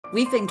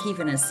We've been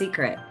keeping a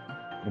secret.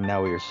 And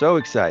now we are so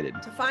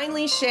excited to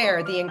finally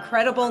share the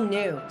incredible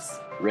news.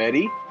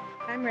 Ready?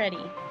 I'm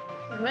ready.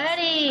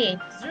 Ready.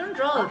 Zoom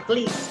roll,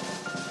 please.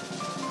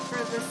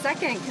 For the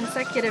second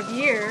consecutive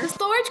year, the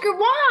Storage Group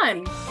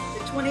won the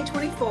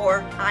 2024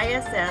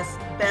 ISS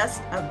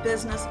Best of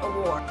Business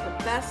Award for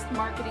Best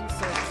Marketing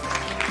Services.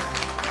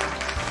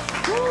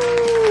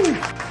 Woo!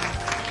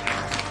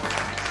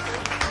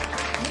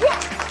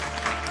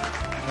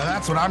 Now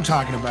that's what I'm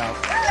talking about.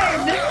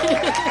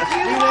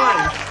 You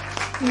won.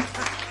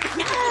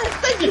 Yes,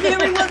 thank you to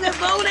everyone that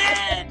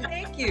voted.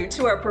 Thank you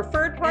to our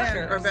preferred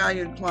partners, our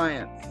valued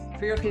clients,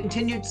 for your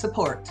continued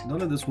support.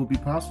 None of this would be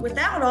possible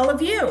without all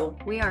of you.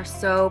 We are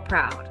so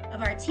proud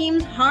of our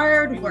team's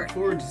hard work. Look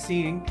forward to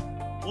seeing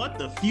what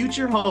the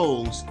future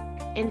holds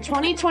in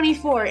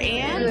 2024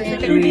 and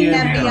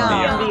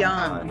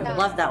beyond. I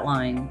love that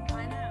line.